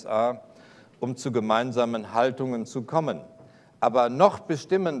den USA, um zu gemeinsamen Haltungen zu kommen. Aber noch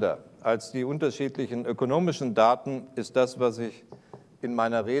bestimmender als die unterschiedlichen ökonomischen Daten ist das, was ich in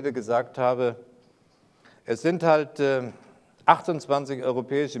meiner Rede gesagt habe. Es sind halt 28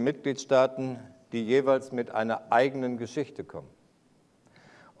 europäische Mitgliedstaaten, die jeweils mit einer eigenen Geschichte kommen.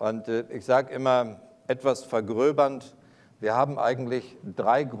 Und ich sage immer etwas vergröbernd, wir haben eigentlich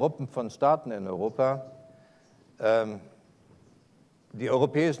 3 Gruppen von Staaten in Europa. Die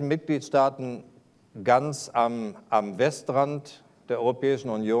europäischen Mitgliedstaaten ganz am Westrand der Europäischen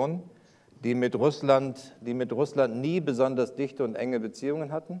Union, die mit Russland nie besonders dichte und enge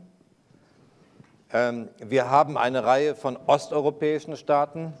Beziehungen hatten. Wir haben eine Reihe von osteuropäischen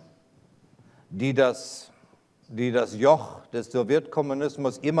Staaten, die das Joch des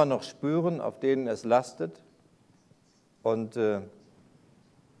Sowjetkommunismus immer noch spüren, auf denen es lastet. Und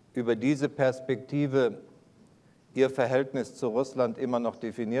über diese Perspektive ihr Verhältnis zu Russland immer noch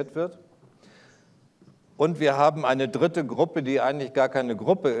definiert wird. Und wir haben eine dritte Gruppe, die eigentlich gar keine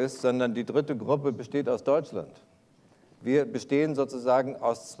Gruppe ist, sondern die dritte Gruppe besteht aus Deutschland. Wir bestehen sozusagen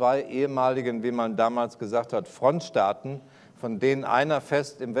aus 2 ehemaligen, wie man damals gesagt hat, Frontstaaten, von denen einer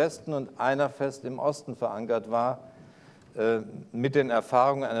fest im Westen und einer fest im Osten verankert war. mit den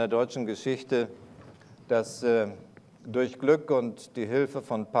Erfahrungen einer deutschen Geschichte, dass durch Glück und die Hilfe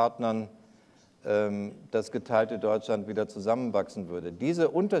von Partnern das geteilte Deutschland wieder zusammenwachsen würde. Diese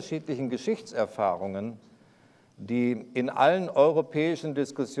unterschiedlichen Geschichtserfahrungen, die in allen europäischen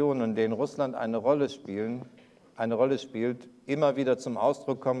Diskussionen, in denen Russland eine Rolle spielt, immer wieder zum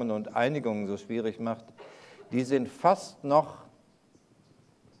Ausdruck kommen und Einigungen so schwierig macht, die sind fast noch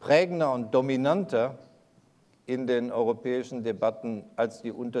prägender und dominanter in den europäischen Debatten als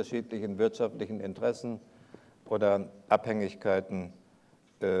die unterschiedlichen wirtschaftlichen Interessen oder Abhängigkeiten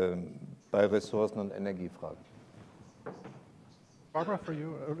bei Ressourcen- und Energiefragen. Barbara, for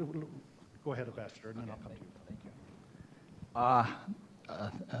you, go ahead, Ambassador, and then I'll come to you.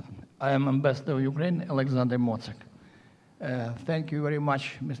 I am Ambassador of Ukraine, Alexander Motsak. Thank you very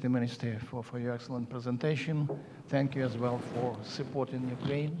much, Mr. Minister, for your excellent presentation. Thank you as well for supporting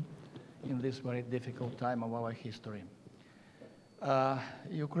Ukraine in this very difficult time of our history.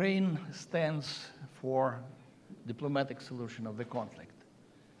 Ukraine stands for diplomatic solution of the conflict,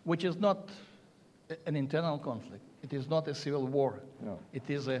 which is not an internal conflict. It is not a civil war. No. It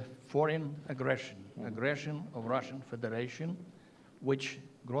is a foreign aggression, aggression of Russian Federation, which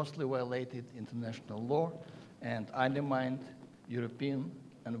grossly violated international law and undermined European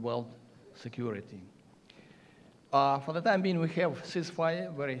and world security. For the time being, we have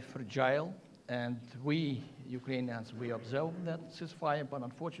ceasefire, very fragile, and we, Ukrainians, we observe that ceasefire, but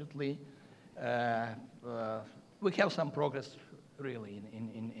unfortunately, we have some progress really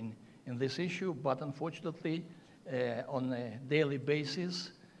in this issue, but unfortunately, on a daily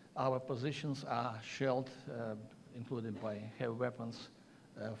basis, our positions are shelled, including by heavy weapons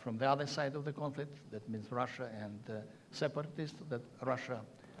from the other side of the conflict, that means Russia and separatists that Russia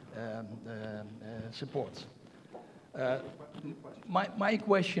supports. My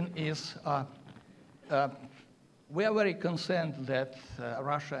question is, we are very concerned that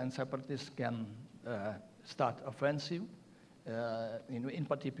Russia and separatists can start offensive, in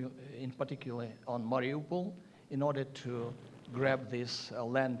particular on Mariupol, in order to grab this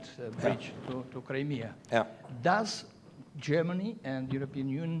land bridge to Crimea. Yeah. Does Germany and European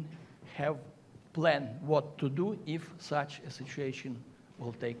Union have planned what to do if such a situation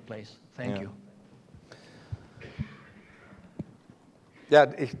will take place? Thank you. Ja,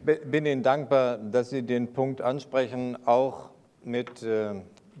 ich bin Ihnen dankbar, dass Sie den Punkt ansprechen, auch mit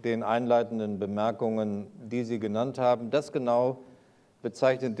den einleitenden Bemerkungen, die Sie genannt haben. Das genau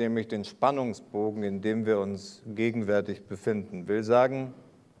bezeichnet nämlich den Spannungsbogen, in dem wir uns gegenwärtig befinden. Ich will sagen,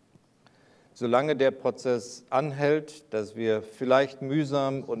 solange der Prozess anhält, dass wir vielleicht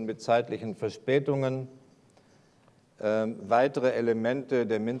mühsam und mit zeitlichen Verspätungen weitere Elemente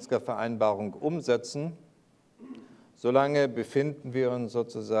der Minsker Vereinbarung umsetzen, solange befinden wir uns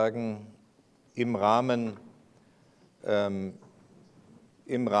sozusagen im Rahmen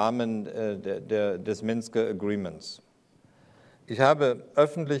des Minsker Agreements. Ich habe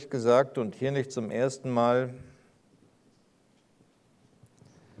öffentlich gesagt und hier nicht zum ersten Mal,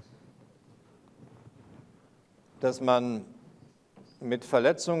 dass man mit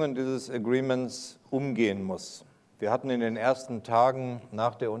Verletzungen dieses Agreements umgehen muss. Wir hatten in den ersten Tagen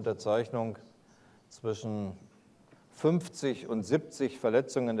nach der Unterzeichnung zwischen 50 und 70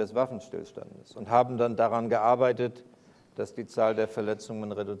 Verletzungen des Waffenstillstandes und haben dann daran gearbeitet, dass die Zahl der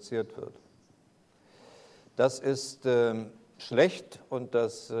Verletzungen reduziert wird. Das ist schlecht und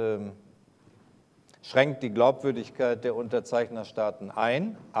das schränkt die Glaubwürdigkeit der Unterzeichnerstaaten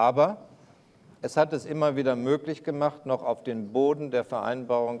ein, aber es hat es immer wieder möglich gemacht, noch auf den Boden der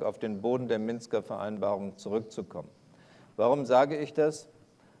Vereinbarung, auf den Boden der Minsker Vereinbarung zurückzukommen. Warum sage ich das?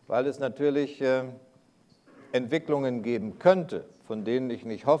 Weil es natürlich Entwicklungen geben könnte, von denen ich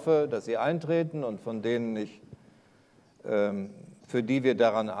nicht hoffe, dass sie eintreten und von denen für die wir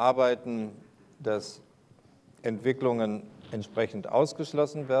daran arbeiten, dass Entwicklungen entsprechend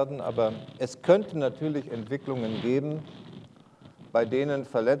ausgeschlossen werden. Aber es könnte natürlich Entwicklungen geben, bei denen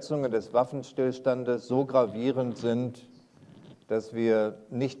Verletzungen des Waffenstillstandes so gravierend sind, dass wir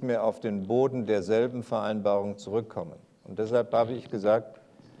nicht mehr auf den Boden derselben Vereinbarung zurückkommen. Und deshalb habe ich gesagt,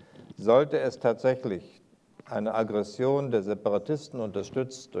 sollte es tatsächlich eine Aggression der Separatisten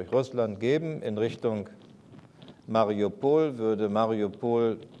unterstützt durch Russland geben in Richtung Mariupol, würde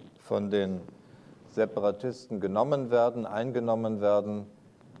Mariupol von den Separatisten genommen werden, eingenommen werden,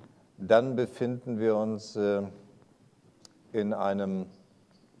 dann befinden wir uns in einem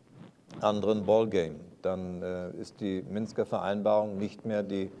anderen Ballgame. Dann ist die Minsker Vereinbarung nicht mehr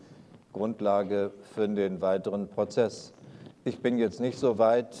die Grundlage für den weiteren Prozess. Ich bin jetzt nicht so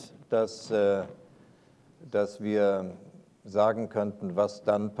weit, dass wir sagen könnten, was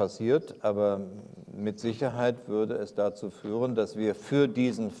dann passiert, aber mit Sicherheit würde es dazu führen, dass wir für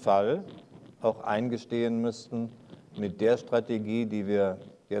diesen Fall auch eingestehen müssten, mit der Strategie, die wir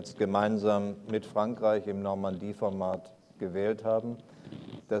jetzt gemeinsam mit Frankreich im Normandie-Format gewählt haben,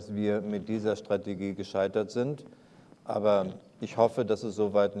 dass wir mit dieser Strategie gescheitert sind. Aber ich hoffe, dass es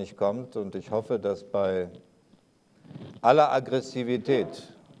so weit nicht kommt und ich hoffe, dass bei aller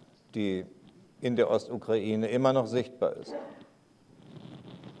Aggressivität, die in der Ostukraine immer noch sichtbar ist,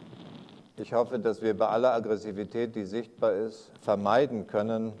 ich hoffe, dass wir bei aller Aggressivität, die sichtbar ist, vermeiden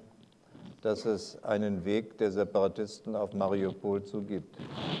können, dass es einen Weg der Separatisten auf Mariupol zugibt.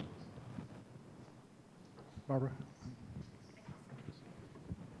 Barbara?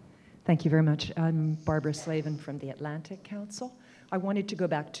 Thank you very much. I'm Barbara Slavin from the Atlantic Council. I wanted to go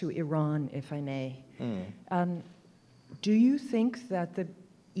back to Iran, if I may. Do you think that the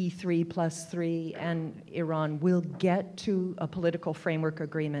E3+3 and Iran will get to a political framework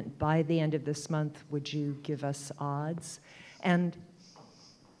agreement by the end of this month? Would you give us odds? And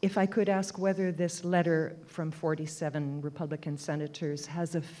if I could ask whether this letter from 47 Republican senators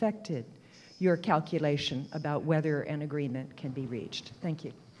has affected your calculation about whether an agreement can be reached. Thank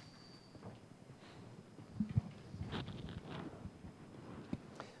you.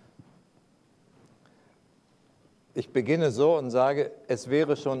 Ich beginne so und sage, es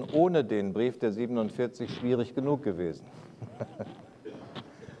wäre schon ohne den Brief der 47 schwierig genug gewesen.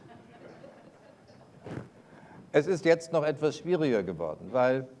 Es ist jetzt noch etwas schwieriger geworden,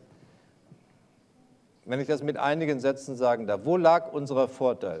 weil, wenn ich das mit einigen Sätzen sagen darf, wo lag unser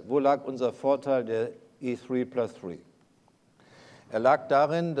Vorteil? Wo lag unser Vorteil der E3+3? Er lag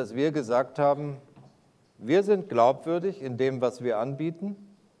darin, dass wir gesagt haben, wir sind glaubwürdig in dem, was wir anbieten.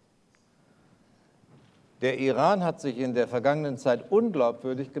 Der Iran hat sich in der vergangenen Zeit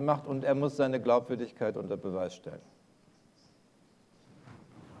unglaubwürdig gemacht und er muss seine Glaubwürdigkeit unter Beweis stellen.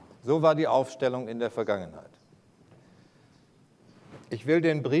 So war die Aufstellung in der Vergangenheit. Ich will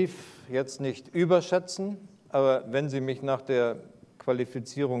den Brief jetzt nicht überschätzen, aber wenn Sie mich nach der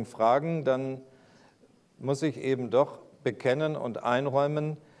Qualifizierung fragen, dann muss ich eben doch bekennen und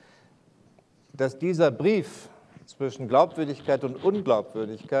einräumen, dass dieser Brief zwischen Glaubwürdigkeit und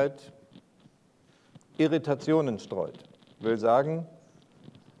Unglaubwürdigkeit Irritationen streut. Ich will sagen,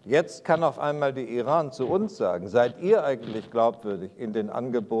 jetzt kann auf einmal der Iran zu uns sagen, seid ihr eigentlich glaubwürdig in den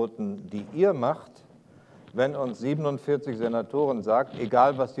Angeboten, die ihr macht, wenn uns 47 Senatoren sagt,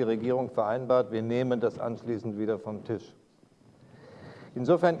 egal was die Regierung vereinbart, wir nehmen das anschließend wieder vom Tisch.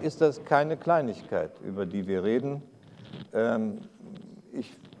 Insofern ist das keine Kleinigkeit, über die wir reden.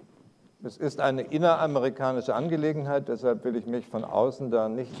 Es ist eine inneramerikanische Angelegenheit, deshalb will ich mich von außen da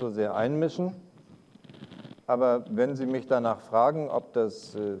nicht so sehr einmischen. Aber wenn Sie mich danach fragen, ob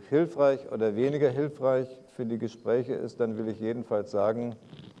das hilfreich oder weniger hilfreich für die Gespräche ist, dann will ich jedenfalls sagen,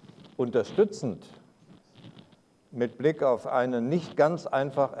 unterstützend mit Blick auf einen nicht ganz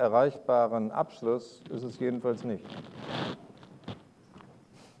einfach erreichbaren Abschluss ist es jedenfalls nicht.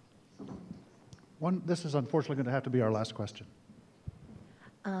 This is unfortunately going to have to be our last question.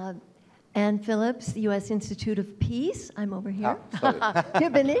 Ann Phillips, U.S. Institute of Peace. I'm over here. Sorry. Hier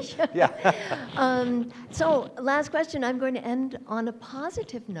bin ich. Yeah. So, last question. I'm going to end on a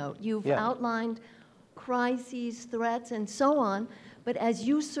positive note. You've outlined crises, threats, and so on. But as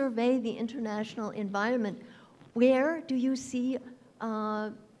you survey the international environment, where do you see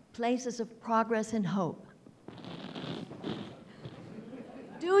places of progress and hope?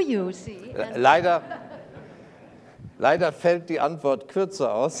 Do you see? Leider fällt die Antwort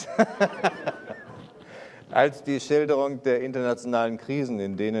kürzer aus als die Schilderung der internationalen Krisen,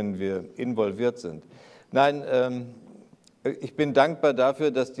 in denen wir involviert sind. Nein, ich bin dankbar dafür,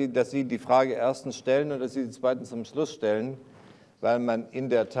 dass Sie die Frage erstens stellen und dass Sie die zweitens zum Schluss stellen, weil man in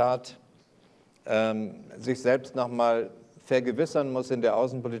der Tat sich selbst noch mal vergewissern muss in der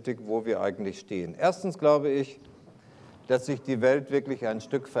Außenpolitik, wo wir eigentlich stehen. Erstens glaube ich, dass sich die Welt wirklich ein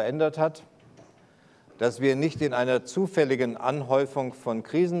Stück verändert hat, dass wir nicht in einer zufälligen Anhäufung von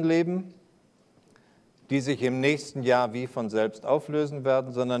Krisen leben, die sich im nächsten Jahr wie von selbst auflösen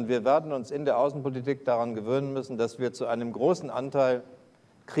werden, sondern wir werden uns in der Außenpolitik daran gewöhnen müssen, dass wir zu einem großen Anteil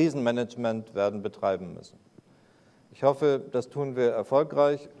Krisenmanagement werden betreiben müssen. Ich hoffe, das tun wir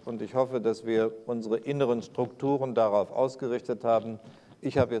erfolgreich und ich hoffe, dass wir unsere inneren Strukturen darauf ausgerichtet haben.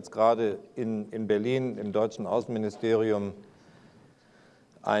 Ich habe jetzt gerade in Berlin im deutschen Außenministerium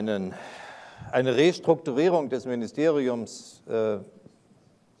eine Restrukturierung des Ministeriums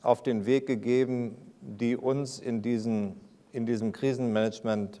auf den Weg gegeben, die uns in diesem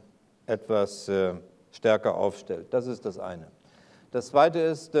Krisenmanagement etwas stärker aufstellt. Das ist das eine. Das zweite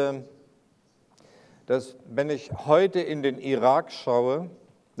ist, dass wenn ich heute in den Irak schaue,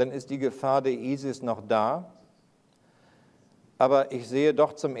 dann ist die Gefahr der ISIS noch da. Aber ich sehe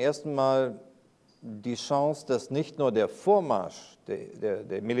doch zum ersten Mal die Chance, dass nicht nur der Vormarsch,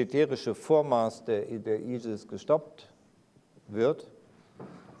 der militärische Vormarsch der ISIS gestoppt wird,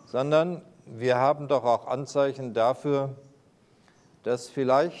 sondern wir haben doch auch Anzeichen dafür, dass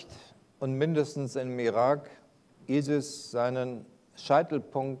vielleicht und mindestens im Irak ISIS seinen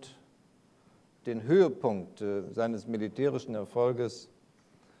Scheitelpunkt, den Höhepunkt seines militärischen Erfolges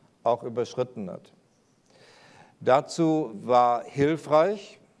auch überschritten hat. Dazu war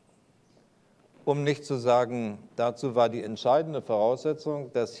hilfreich, um nicht zu sagen, dazu war die entscheidende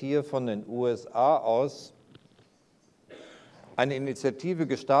Voraussetzung, dass hier von den USA aus eine Initiative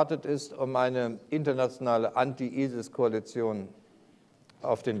gestartet ist, um eine internationale Anti-ISIS-Koalition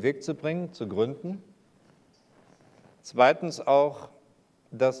auf den Weg zu bringen, zu gründen. Zweitens auch,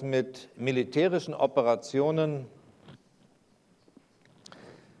 dass mit militärischen Operationen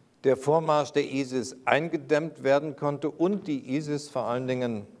der Vormarsch der ISIS eingedämmt werden konnte und die ISIS vor allen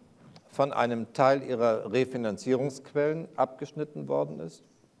Dingen von einem Teil ihrer Refinanzierungsquellen abgeschnitten worden ist,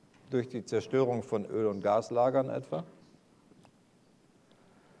 durch die Zerstörung von Öl- und Gaslagern etwa.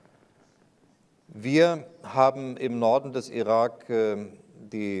 Wir haben im Norden des Irak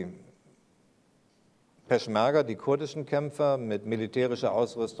die Peschmerga, die kurdischen Kämpfer, mit militärischer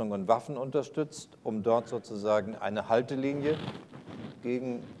Ausrüstung und Waffen unterstützt, um dort sozusagen eine Haltelinie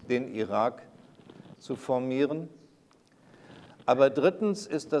gegen den Irak zu formieren. Aber drittens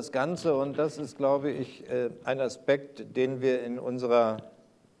ist das Ganze, und das ist, glaube ich, ein Aspekt, den wir in unserer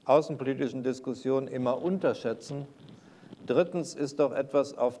außenpolitischen Diskussion immer unterschätzen, drittens ist doch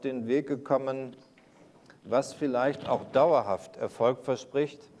etwas auf den Weg gekommen, was vielleicht auch dauerhaft Erfolg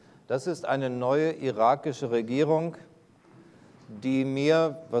verspricht. Das ist eine neue irakische Regierung, die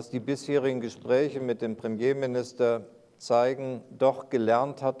mir, was die bisherigen Gespräche mit dem Premierminister zeigen, doch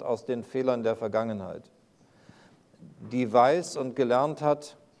gelernt hat aus den Fehlern der Vergangenheit. Die weiß und gelernt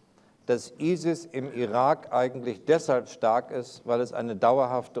hat, dass ISIS im Irak eigentlich deshalb stark ist, weil es eine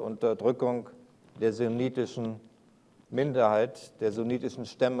dauerhafte Unterdrückung der sunnitischen Minderheit, der sunnitischen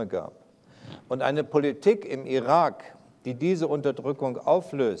Stämme gab. Und eine Politik im Irak, die diese Unterdrückung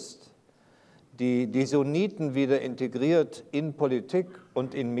auflöst, die die Sunniten wieder integriert in Politik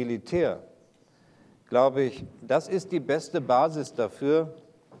und in Militär, glaube ich, das ist die beste Basis dafür,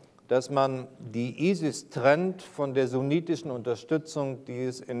 dass man die ISIS trennt von der sunnitischen Unterstützung, die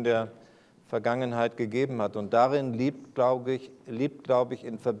es in der Vergangenheit gegeben hat. Und darin liegt, glaube ich,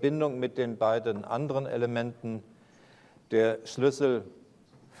 in Verbindung mit den beiden anderen Elementen der Schlüssel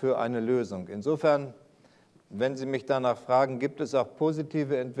für eine Lösung. Insofern, wenn Sie mich danach fragen, gibt es auch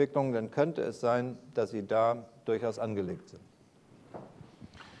positive Entwicklungen, dann könnte es sein, dass sie da durchaus angelegt sind.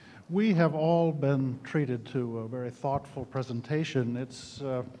 We have all been treated to a very thoughtful presentation. It's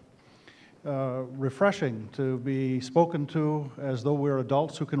refreshing to be spoken to as though we're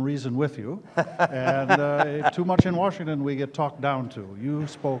adults who can reason with you. And too much in Washington, we get talked down to. You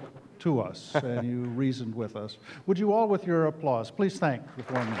spoke to us and you reasoned with us. Would you all, with your applause, please thank the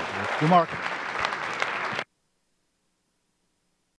four ministers. Remarkable.